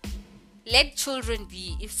 let children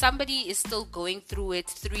be. If somebody is still going through it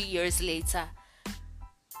 3 years later,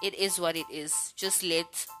 it is what it is. Just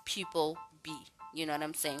let people be. You know what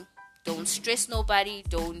I'm saying? Don't stress nobody.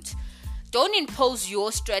 Don't impose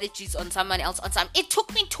your strategies on someone else. It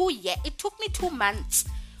took me 2 years. It took me 2 months.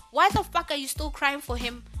 Why the fuck are you still crying for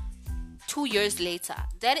him 2 years later?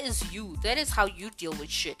 That is you. That is how you deal with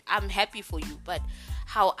shit. I'm happy for you, but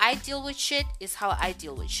how I deal with shit is how I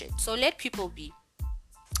deal with shit. So let people be.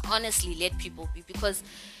 Honestly, let people be. Because,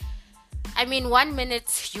 I mean, 1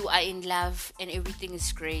 minute you are in love and everything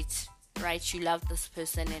is great, right? You love this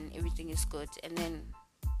person and everything is good. And then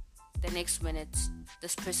the next minute,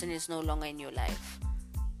 this person is no longer in your life.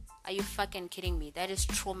 Are you fucking kidding me? That is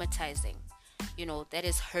traumatizing. You know, that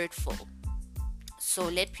is hurtful. So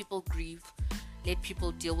let people grieve. Let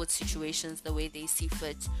people deal with situations the way they see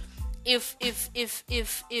fit. If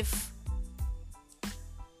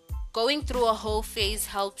going through a whole phase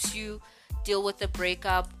helps you deal with a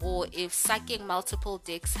breakup, or if sucking multiple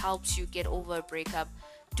dicks helps you get over a breakup,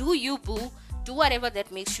 do you, boo. Do whatever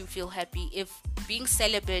that makes you feel happy. If being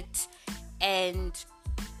celibate and,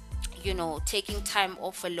 you know, taking time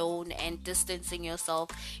off alone and distancing yourself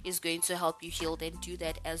is going to help you heal, then do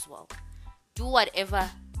that as well. Do whatever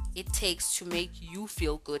it takes to make you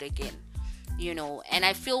feel good again. You know, and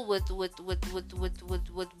I feel with Buhle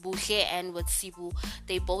and with Sibu,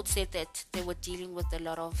 they both said that they were dealing with a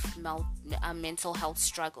lot of mental health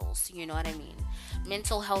struggles. You know what I mean?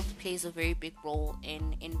 Mental health plays a very big role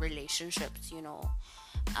in relationships, you know.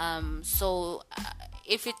 So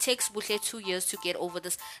if it takes Buhle 2 years to get over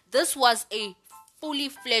this was a fully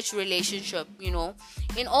fledged relationship, you know.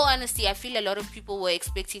 In all honesty, I feel a lot of people were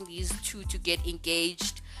expecting these two to get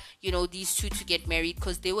engaged, you know, these two to get married,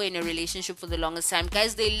 because they were in a relationship for the longest time.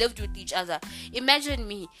 Guys, they lived with each other. Imagine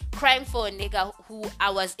me crying for a nigga who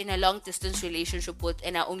I was in a long distance relationship with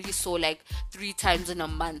and I only saw like 3 times in a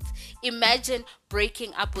month. Imagine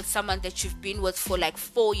breaking up with someone that you've been with for like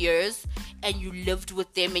 4 years and you lived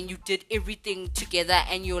with them and you did everything together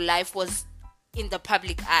and your life was in the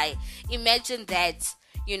public eye. Imagine that,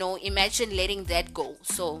 you know, imagine letting that go.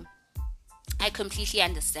 So I completely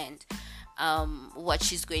understand what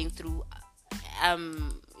she's going through.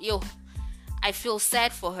 I feel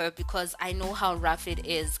sad for her because I know how rough it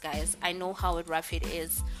is, guys. I know how rough it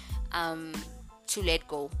is to let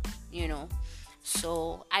go, you know.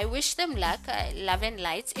 So I wish them luck, love and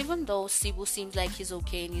light. Even though Sibu seems like he's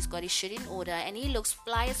okay and he's got his shit in order and he looks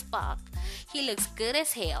fly as fuck, he looks good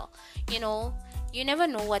as hell, you know. You never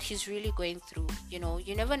know what he's really going through, you know.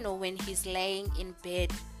 You never know when he's laying in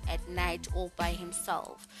bed at night all by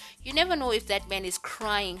himself. You never know if that man is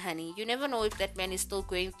crying, honey. You never know if that man is still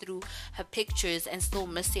going through her pictures and still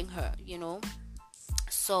missing her, you know.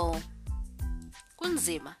 So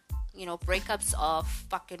kunzima, you know, breakups are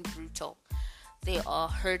fucking brutal. They are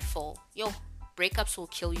hurtful. Breakups will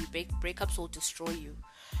kill you. Breakups will destroy you.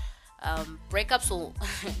 Breakups will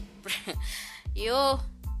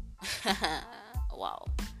wow.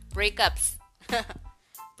 Breakups.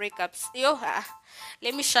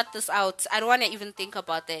 Let me shut this out. I don't want to even think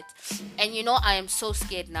about that. And you know, I am so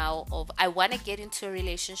scared now I want to get into a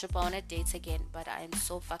relationship. I want to date again, but I am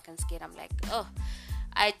so fucking scared. I'm like,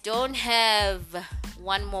 I don't have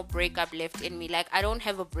one more breakup left in me. Like, I don't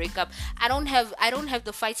have a breakup. I don't have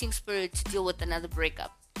the fighting spirit to deal with another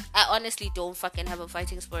breakup. I honestly don't fucking have a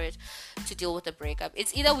fighting spirit to deal with a breakup.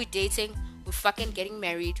 It's either we're dating, we're fucking getting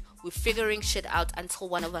married, we're figuring shit out until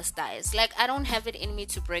one of us dies. Like, I don't have it in me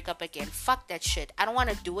to break up again. Fuck that shit. I don't want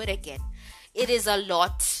to do it again. It is a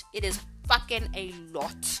lot. It is fucking a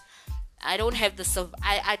lot. I don't have the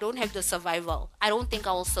I don't have the survival. I don't think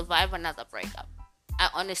I will survive another breakup. I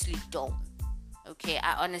honestly don't. Okay,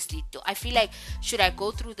 I honestly do. I feel like, should I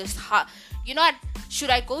go through this heart, you know what, should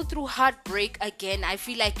I go through heartbreak again, I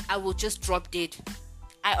feel like I will just drop dead.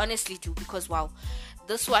 I honestly do, because wow,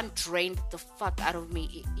 this one drained the fuck out of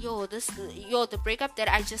me. The breakup that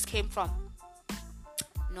I just came from,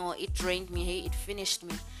 no, it drained me. Hey, it finished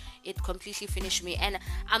me. It completely finished me. And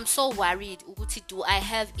I'm so worried. Uguti, do I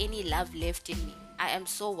have any love left in me? I am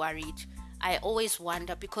so worried. I always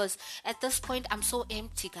wonder, because at this point I'm so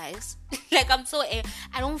empty, guys. Like, I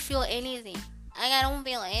don't feel anything. Like, I don't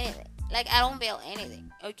feel anything. Like, I don't feel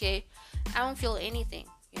anything. Okay? I don't feel anything,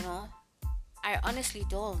 you know? I honestly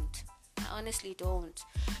don't.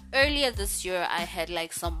 Earlier this year I had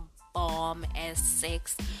like some bomb ass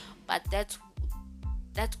sex, but that's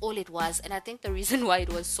all it was. And I think the reason why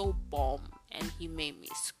it was so bomb and he made me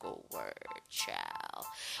score, child,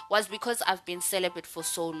 was because I've been celibate for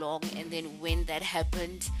so long, and then when that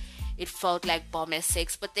happened, it felt like bomb ass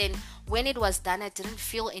sex. But then when it was done, I didn't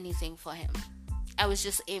feel anything for him. I was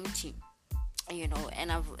just empty, you know.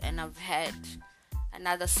 And I've had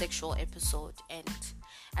another sexual episode, and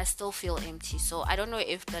I still feel empty. So I don't know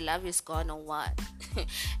if the love is gone or what.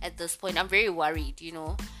 At this point, I'm very worried, you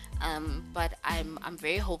know. But I'm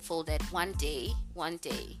very hopeful that one day,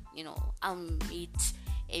 you know, I'll meet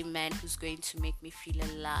a man who's going to make me feel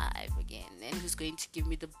alive again, and who's going to give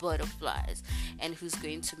me the butterflies, and who's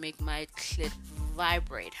going to make my clit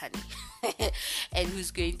vibrate, honey, and who's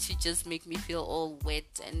going to just make me feel all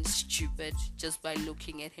wet and stupid just by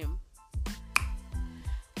looking at him.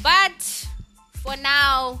 But for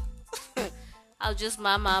now, I'll just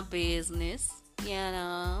mind my business, you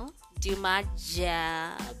know, do my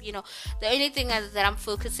job, you know. The only thing that I'm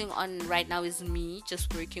focusing on right now is me,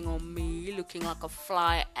 just working on me, looking like a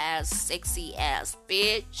fly ass, sexy ass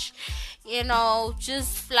bitch, you know,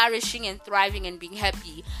 just flourishing and thriving and being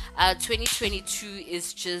happy. 2022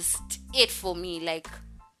 is just it for me. Like,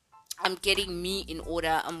 I'm getting me in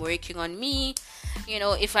order. I'm working on me. You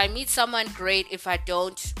know, if I meet someone, great. If I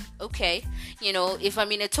don't, okay. You know, if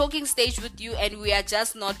I'm in a talking stage with you and we are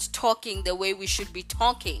just not talking the way we should be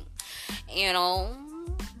talking, you know,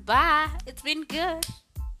 bye. It's been good.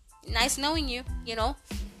 Nice knowing you, you know.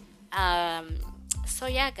 So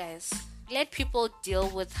yeah, guys, let people deal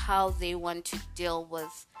with how they want to deal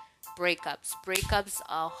with breakups. Breakups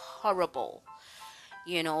are horrible.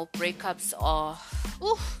 You know, breakups are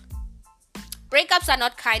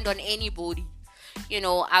not kind on anybody. You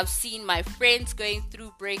know, I've seen my friends going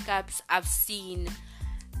through breakups. I've seen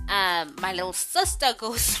my little sister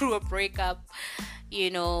go through a breakup. You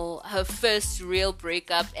know, her first real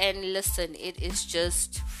breakup. And listen, it is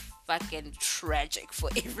just fucking tragic for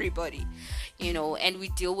everybody. You know, and we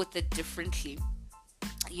deal with it differently.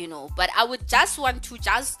 You know, but I would just want to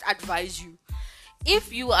just advise you,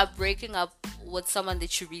 if you are breaking up with someone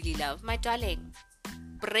that you really love, my darling,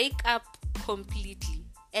 break up completely.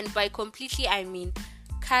 And by completely, I mean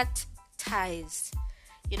cut ties.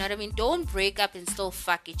 You know what I mean? Don't break up and still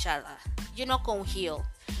fuck each other. You're not gonna heal.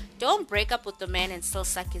 Don't break up with the man and still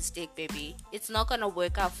suck his dick, baby. It's not gonna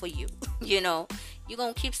work out for you. You know, you're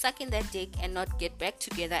gonna keep sucking that dick and not get back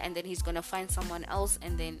together, and then he's gonna find someone else,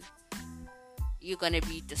 and then you're gonna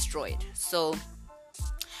be destroyed. So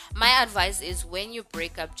my advice is, when you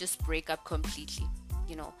break up, just break up completely.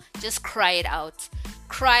 You know, just cry it out.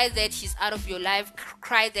 Cry that he's out of your life.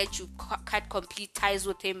 Cry that you cut complete ties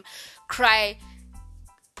with him. Cry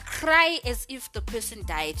as if the person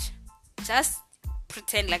died. Just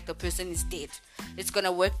pretend like the person is dead. It's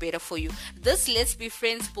gonna work better for you. This let's be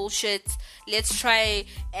friends bullshit. Let's try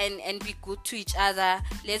and be good to each other.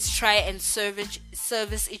 Let's try and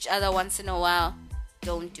service each other once in a while.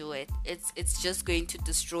 Don't do it. It's just going to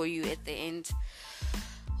destroy you at the end.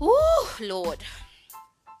 Ooh, Lord.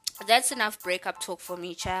 That's enough breakup talk for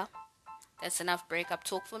me, child. That's enough breakup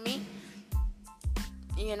talk for me.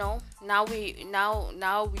 You know, now we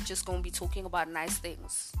just gonna be talking about nice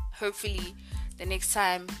things. Hopefully, the next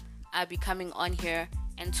time I'll be coming on here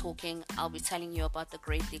and talking, I'll be telling you about the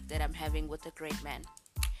great dick that I'm having with a great man.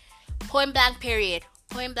 Point blank period.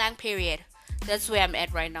 That's where I'm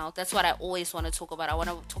at right now. That's what I always want to talk about. I want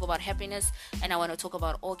to talk about happiness, and I want to talk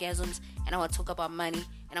about orgasms, and I want to talk about money,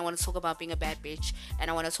 and I want to talk about being a bad bitch,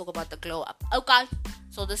 and I want to talk about the glow up. Okay,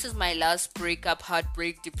 so this is my last breakup,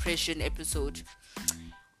 heartbreak, depression episode.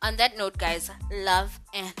 On that note, guys, love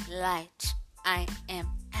and light. I am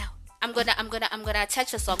out. I'm gonna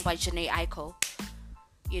attach a song by Janae Aiko,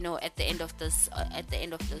 you know, at the end of this.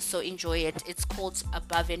 So enjoy it. It's called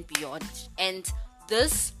Above and Beyond, and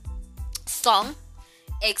this song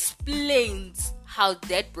explains how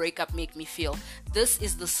that breakup made me feel. This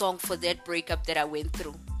is the song for that breakup that I went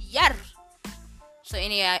through. Yar. So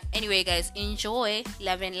anyway, guys, enjoy,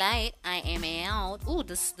 love and light. I am out. Ooh,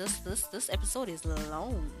 this episode is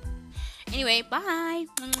long. Anyway, bye.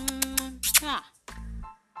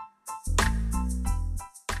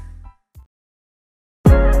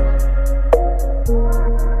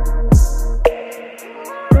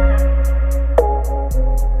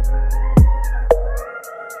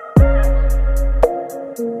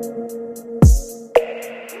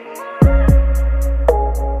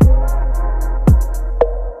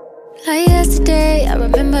 Like yesterday, I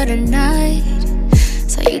remember the night.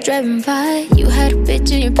 Saw you driving by, you had a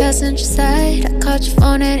bitch in your passenger side. I called your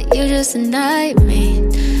phone and you just denied me.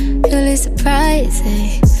 Really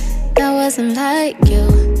surprising, that wasn't like you.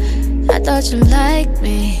 I thought you liked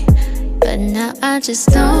me, but now I just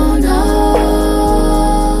don't know.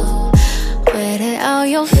 Where did all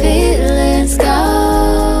your feelings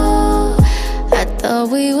go? I thought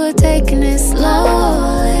we were taking it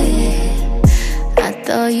slowly. I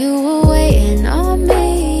thought you were waiting on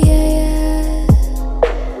me, yeah.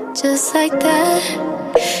 Just like that,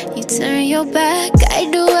 you turn your back. I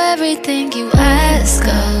do everything you ask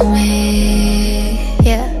of me,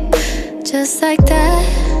 yeah. Just like that,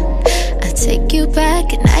 I take you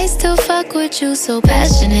back and I still fuck with you so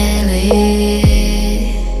passionately.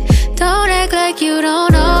 Don't act like you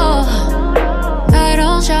don't know, I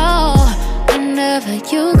don't show whenever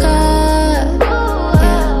you go.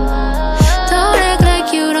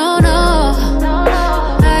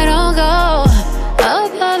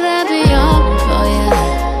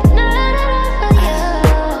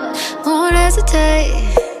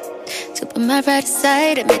 My right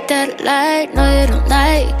side, admit that I lied. No, you don't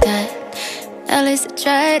like that. At least I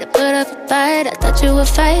tried to put up a fight. I thought you would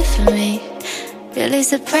fight for me. Really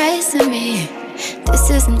surprising me. This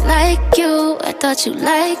isn't like you. I thought you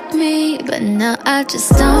liked me, but now I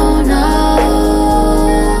just don't know.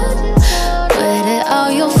 Where did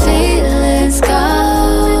all your feelings go?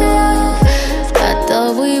 I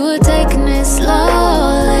thought we were taking it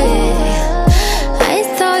slowly. I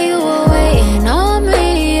thought you were waiting on me.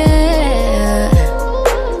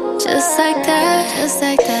 Just like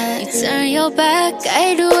that, you turn your back.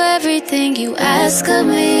 I do everything you ask of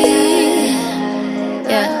me,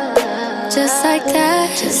 yeah. Just like that,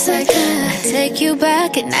 I take you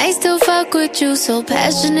back and I still fuck with you so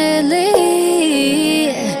passionately.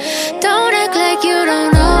 Don't act like you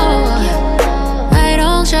don't know, I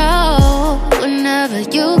don't show whenever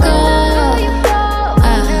you go.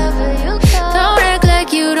 Don't act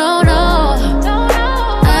like you don't know,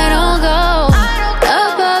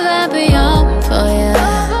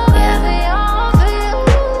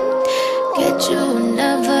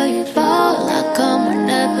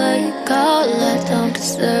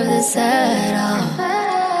 deserve this at all.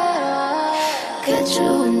 Get you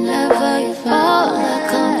whenever you fall. I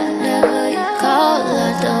come whenever you call.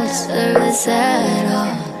 I don't deserve this at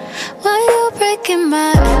all. Why you breaking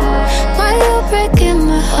my heart? Why you breaking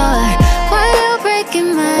my heart? Why you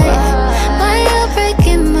breaking my heart? Why you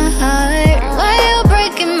breaking my heart? Why you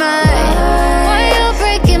breaking my heart? Why you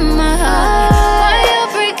breaking my heart?